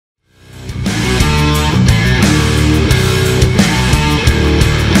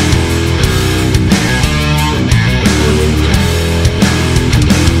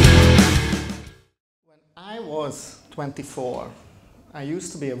24, I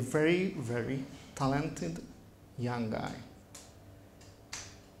used to be a very, very talented young guy.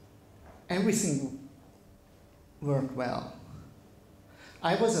 Everything worked well.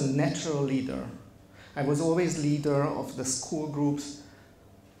 I was a natural leader. I was always leader of the school groups.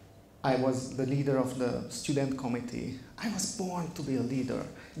 I was the leader of the student committee. I was born to be a leader.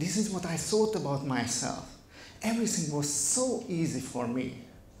 This is what I thought about myself. Everything was so easy for me.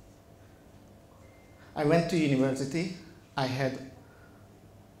 I went to university. I had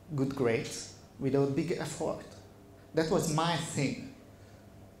good grades without big effort. That was my thing,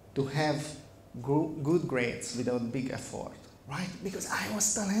 to have good grades without big effort, right? Because I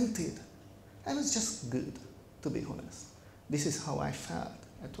was talented. I was just good, to be honest. This is how I felt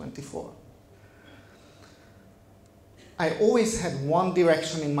at 24. I always had one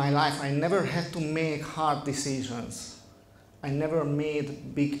direction in my life. I never had to make hard decisions. I never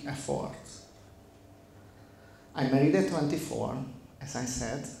made big efforts. I married at 24. As I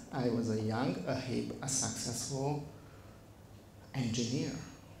said, I was a young, a hip, a successful engineer.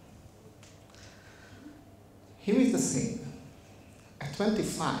 Here is the thing. At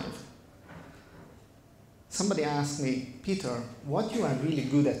 25, somebody asked me, Peter, what you are really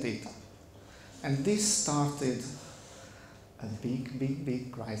good at it? And this started a big, big,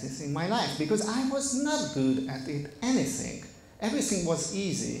 big crisis in my life, because I was not good at it anything. Everything was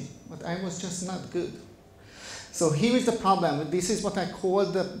easy, but I was just not good. So here is the problem. This is what I call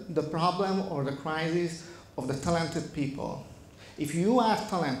the problem or the crisis of the talented people. If you are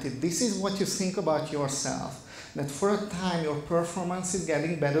talented, this is what you think about yourself. That for a time your performance is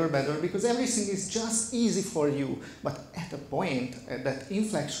getting better, because everything is just easy for you. But at a point, at that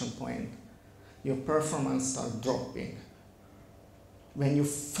inflection point, your performance starts dropping. When you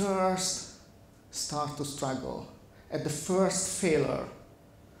first start to struggle, at the first failure,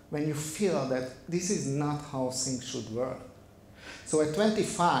 when you feel that this is not how things should work. So at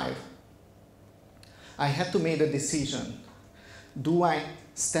 25, I had to make a decision. Do I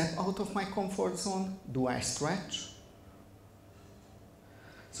step out of my comfort zone? Do I stretch?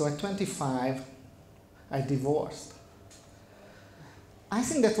 So at 25, I divorced. I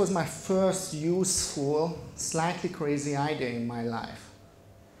think that was my first useful, slightly crazy idea in my life.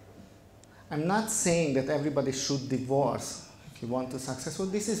 I'm not saying that everybody should divorce if you want to be successful.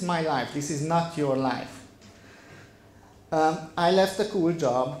 This is my life. This is not your life. I left a cool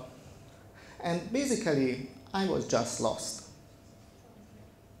job, and basically, I was just lost.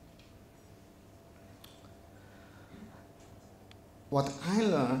 What I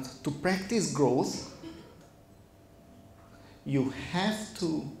learned, to practice growth, you have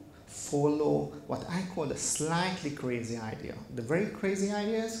to follow what I call the slightly crazy idea. The very crazy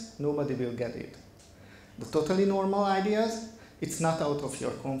ideas, nobody will get it. The totally normal ideas, it's not out of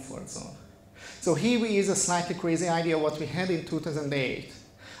your comfort zone. So here is a slightly crazy idea what we had in 2008.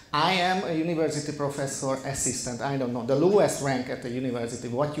 I am a university professor assistant, I don't know, the lowest rank at the university,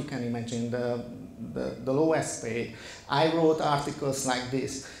 what you can imagine, the lowest paid. I wrote articles like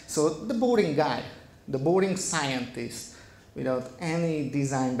this. So the boring guy, the boring scientist, without any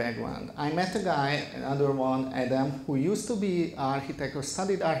design background. I met a guy, another one, Adam, who used to be architect or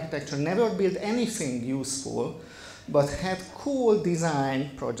studied architecture, never built anything useful, but had cool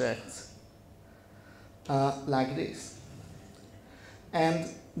design projects like this. And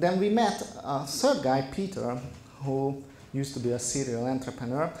then we met a third guy, Peter, who used to be a serial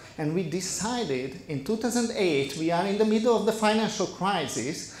entrepreneur, and we decided in 2008, we are in the middle of the financial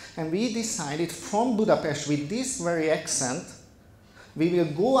crisis, and we decided from Budapest with this very accent, we will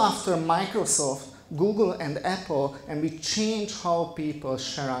go after Microsoft, Google, and Apple, and we change how people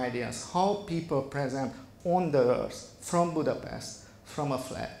share ideas, how people present on the earth from Budapest, from a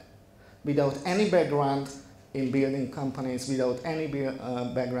flat, without any background in building companies, without any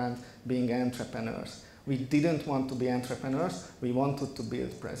background being entrepreneurs. We didn't want to be entrepreneurs, we wanted to build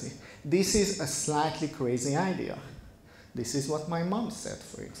Prezi. This is a slightly crazy idea. This is what my mom said,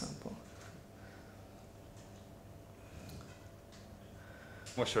 for example.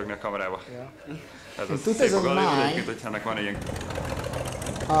 Mosolyogni a kamerába. Yeah. Ez In az szép a galérium, 2009, egyébként, hogyha ennek van ilyen...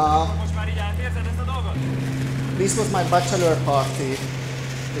 Most már így átérzed ezt a dolgot? This was my bachelor party,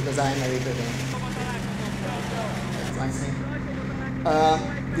 because I married them. That's my thing.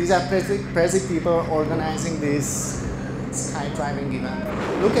 These are Prezi people organizing this skydiving event.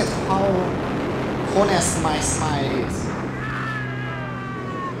 Look at how honest my smile is.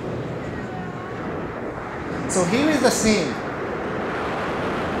 So here is the thing.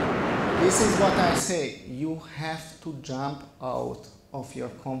 This is what I say. You have to jump out of your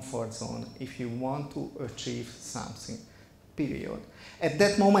comfort zone if you want to achieve something, period. At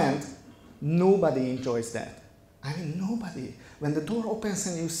that moment, nobody enjoys that. I mean, nobody. When the door opens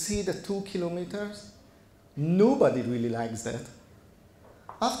and you see the 2 kilometers, nobody really likes that.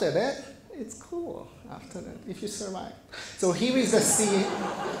 After that, it's cool. After that, if you survive. So here is the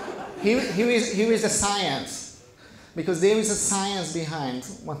here is the science, because there is a science behind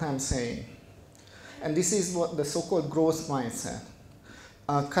what I'm saying, and this is what the so-called growth mindset.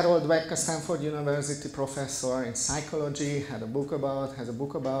 Carol Dweck, a Stanford University professor in psychology, has a book about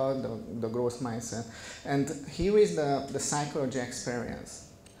the growth mindset. And here is the psychology experience.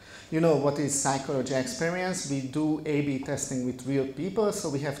 You know what is psychology experience? We do A/B testing with real people. So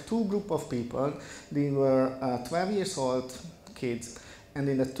we have two groups of people. They were 12 years old kids. And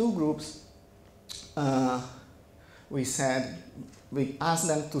in the two groups, we asked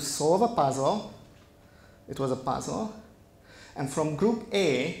them to solve a puzzle. It was a puzzle. And from group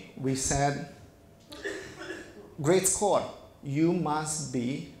A, we said, great score. You must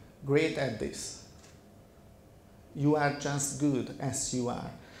be great at this. You are just good as you are.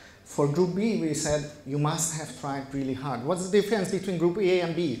 For group B, we said, you must have tried really hard. What's the difference between group A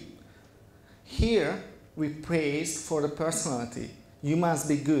and B? Here, we praised for the personality. You must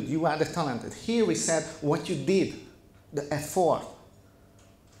be good. You are the talented. Here, we said what you did, the effort.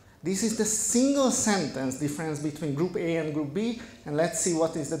 This is the single sentence difference between group A and group B, and let's see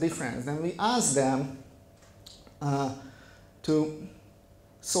what is the difference. Then we ask them to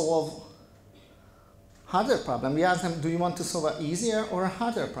solve harder problem. We ask them, do you want to solve an easier or a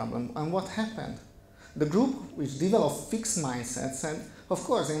harder problem? And what happened? The group which developed fixed mindset said, of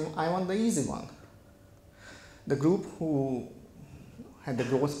course, I want the easy one. The group who had the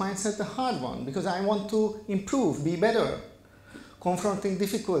growth mindset, the hard one, because I want to improve, be better. Confronting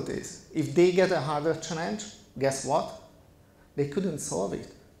difficulties. If they get a harder challenge, guess what? They couldn't solve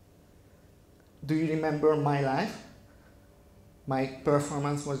it. Do you remember my life? My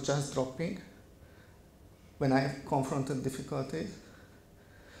performance was just dropping when I confronted difficulties.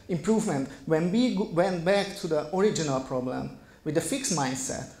 Improvement. When we went back to the original problem with the fixed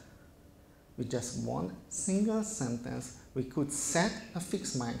mindset, with just one single sentence, we could set a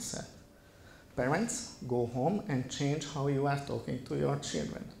fixed mindset. Parents, go home and change how you are talking to your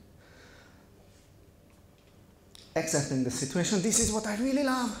children. Accepting the situation, this is what I really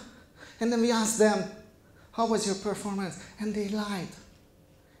love. And then we ask them, how was your performance? And they lied.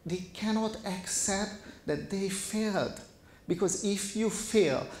 They cannot accept that they failed. Because if you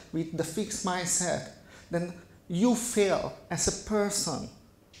fail with the fixed mindset, then you fail as a person.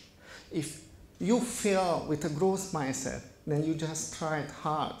 If you fail with a growth mindset, then you just tried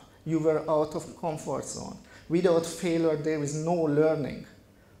hard. You were out of comfort zone. Without failure, there is no learning.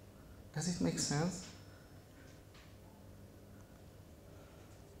 Does it make sense?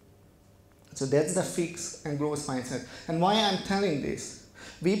 So that's the fixed and growth mindset. And why I'm telling this?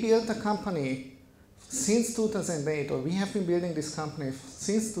 We built a company since 2008, or we have been building this company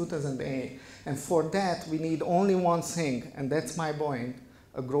since 2008. And for that, we need only one thing, and that's my point.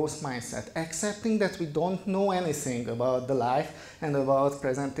 A growth mindset, accepting that we don't know anything about the life and about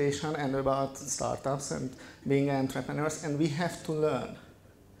presentation and about startups and being entrepreneurs, and we have to learn.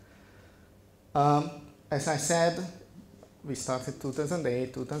 As I said, we started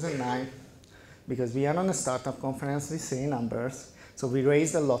 2008, 2009, because we are on a startup conference, we say numbers, so we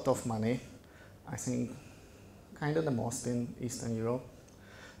raised a lot of money, I think kind of the most in Eastern Europe.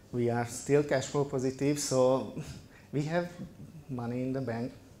 We are still cash flow positive, so we have money in the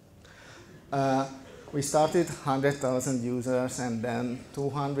bank. We started 100,000 users, and then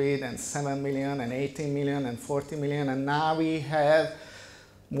 207 million, and 18 million, and 40 million, and now we have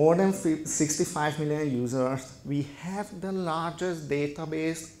more than 65 million users. We have the largest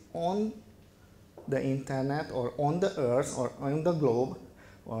database on the internet, or on the earth, or on the globe,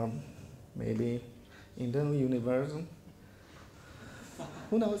 or maybe in the universe.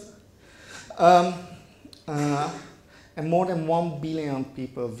 Who knows? And more than 1 billion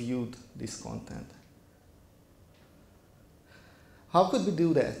people viewed this content. How could we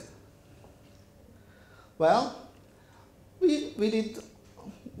do that? Well, we did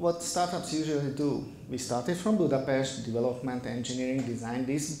what startups usually do. We started from Budapest, development, engineering, design.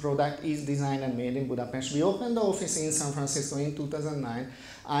 This product is designed and made in Budapest. We opened the office in San Francisco in 2009.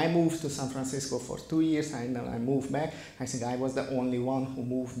 I moved to San Francisco for 2 years, and then I moved back. I think I was the only one who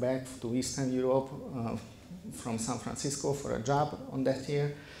moved back to Eastern Europe from San Francisco for a job on that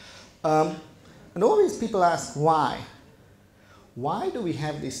year. And always people ask why. Why do we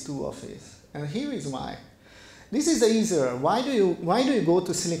have these two offices? And here is why. This is the easier. Why do you go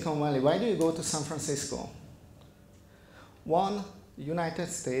to Silicon Valley? Why do you go to San Francisco? One, the United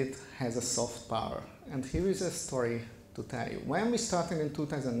States has a soft power. And here is a story to tell you. When we started in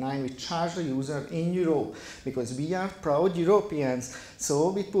 2009, we charged the user in euro because we are proud Europeans.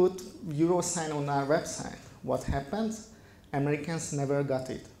 So we put euro sign on our website. What happens? Americans never got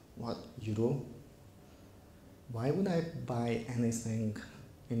it. What, euro? Why would I buy anything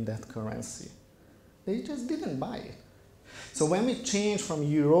in that currency? They just didn't buy it. So when we changed from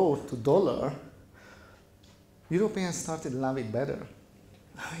euro to dollar, Europeans started to love it better.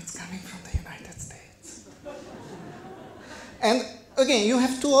 Oh, it's coming from the United States. And again, you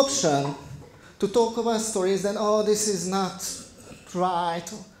have two options to talk about stories that, oh, this is not right,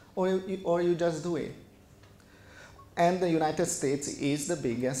 or you just do it. And the United States is the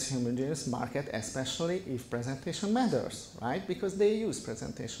biggest homogeneous market, especially if presentation matters, right? Because they use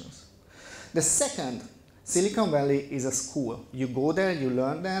presentations. The second, Silicon Valley is a school. You go there, you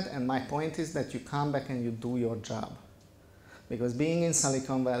learn that, and my point is that you come back and you do your job. Because being in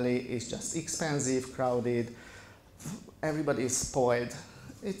Silicon Valley is just expensive, crowded, everybody is spoiled.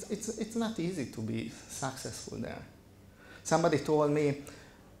 It's not easy to be successful there. Somebody told me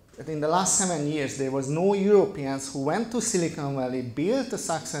that in the last 7 years, there was no Europeans who went to Silicon Valley, built a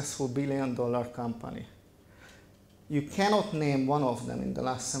successful billion-dollar company. You cannot name one of them in the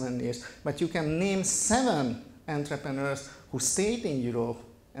last 7 years, but you can name 7 entrepreneurs who stayed in Europe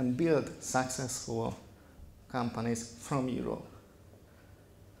and built successful companies from Europe.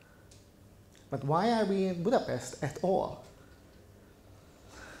 But why are we in Budapest at all?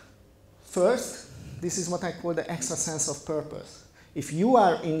 First, this is what I call the extra sense of purpose. If you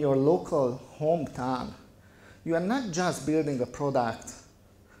are in your local hometown, you are not just building a product,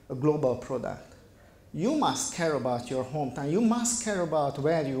 a global product. You must care about your hometown. You must care about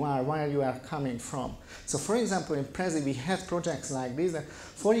where you are coming from. So for example, in Prezi, we had projects like this.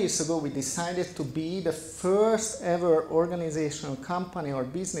 4 years ago, we decided to be the first ever organization, company, or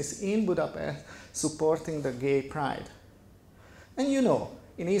business in Budapest supporting the gay pride. And you know,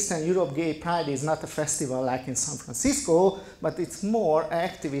 in Eastern Europe, gay pride is not a festival like in San Francisco, but it's more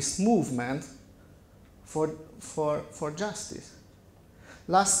activist movement for justice.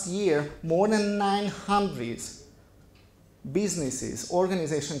 Last year, more than 900 businesses,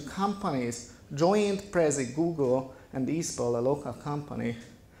 organizations, companies joined Prezi, Google, and Eastpol, a local company,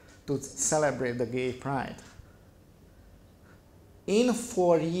 to celebrate the gay pride. In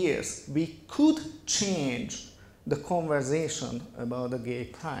 4 years, we could change the conversation about the gay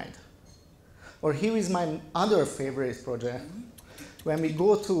pride. Or here is my other favorite project. When we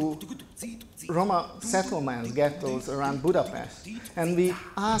go to Roma settlements, ghettos around Budapest, and we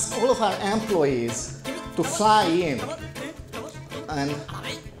ask all of our employees to fly in,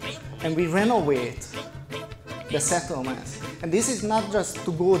 and we renovate the settlements. And this is not just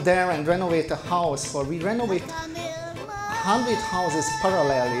to go there and renovate a house, for we renovate 100 houses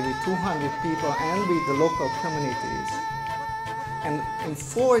parallelly with 200 people and with the local communities. And in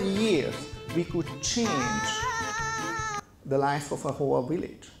 4 years, we could change the life of a whole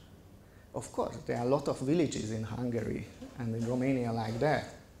village. Of course, there are a lot of villages in Hungary and in Romania like that.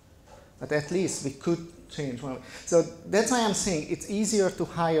 But at least we could change one. So that's why I'm saying it's easier to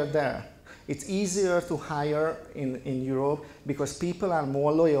hire there. It's easier to hire in Europe because people are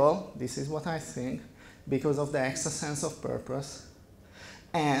more loyal, this is what I think, because of the extra sense of purpose.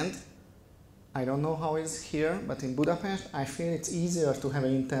 And I don't know how it's here, but in Budapest, I feel it's easier to have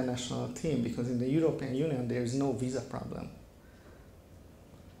an international team because in the European Union, there is no visa problem.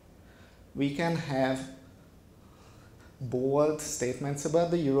 We can have bold statements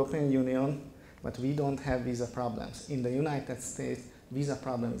about the European Union, but we don't have visa problems. In the United States, visa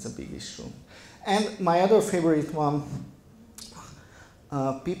problem is a big issue. And my other favorite one,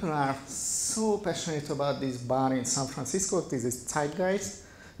 people are so passionate about this bar in San Francisco. This is TEDxTârguMureșSalon.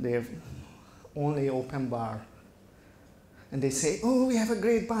 They have only open bar. And they say, oh, we have a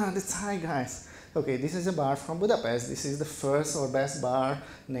great bar, the TEDxTârguMureșSalon. Okay, this is a bar from Budapest. This is the first or best bar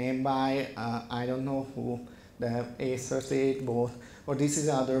named by, I don't know who, the A38 boat. Or this is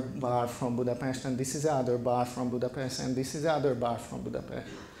other bar from Budapest, and this is other bar from Budapest, and this is other bar from Budapest.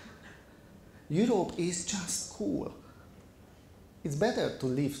 Europe is just cool. It's better to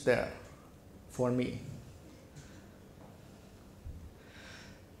live there, for me.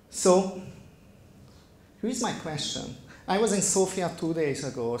 So, here's my question. I was in Sofia 2 days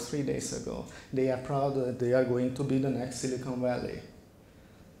ago or 3 days ago. They are proud that they are going to be the next Silicon Valley.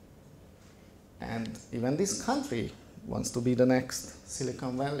 And even this country wants to be the next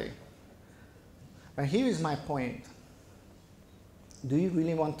Silicon Valley. And here is my point. Do you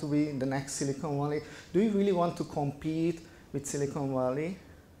really want to be the next Silicon Valley? Do you really want to compete with Silicon Valley?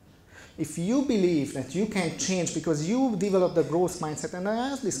 If you believe that you can change because you develop the growth mindset, and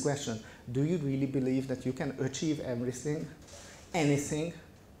I ask this question, do you really believe that you can achieve everything, anything?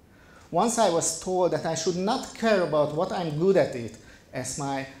 Once I was told that I should not care about what I'm good at it, as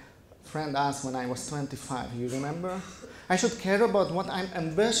my friend asked when I was 25, you remember? I should care about what I'm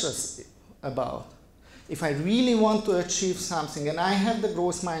ambitious about. If I really want to achieve something and I have the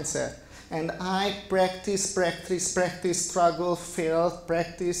growth mindset and I practice, struggle, fail,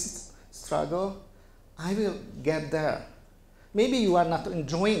 practice, struggle, I will get there. Maybe you are not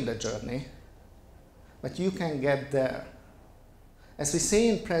enjoying the journey, but you can get there. As we say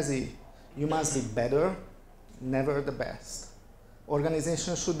in Prezi, you must be better, never the best.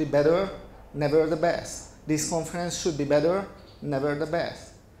 Organization should be better, never the best. This conference should be better, never the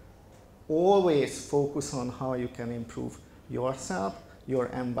best. Always focus on how you can improve yourself, your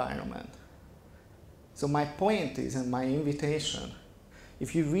environment. So my point is, and my invitation,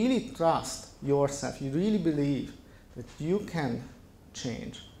 if you really trust yourself, you really believe that you can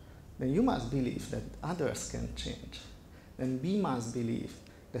change, then you must believe that others can change. Then we must believe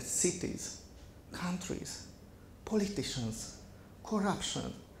that cities, countries, politicians,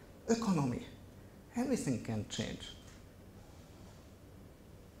 corruption, economy, everything can change.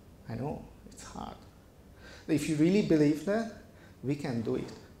 I know, it's hard. But if you really believe that, we can do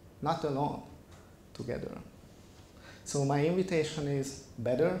it, not alone, together. So my invitation is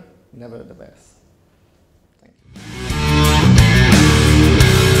better, never the best.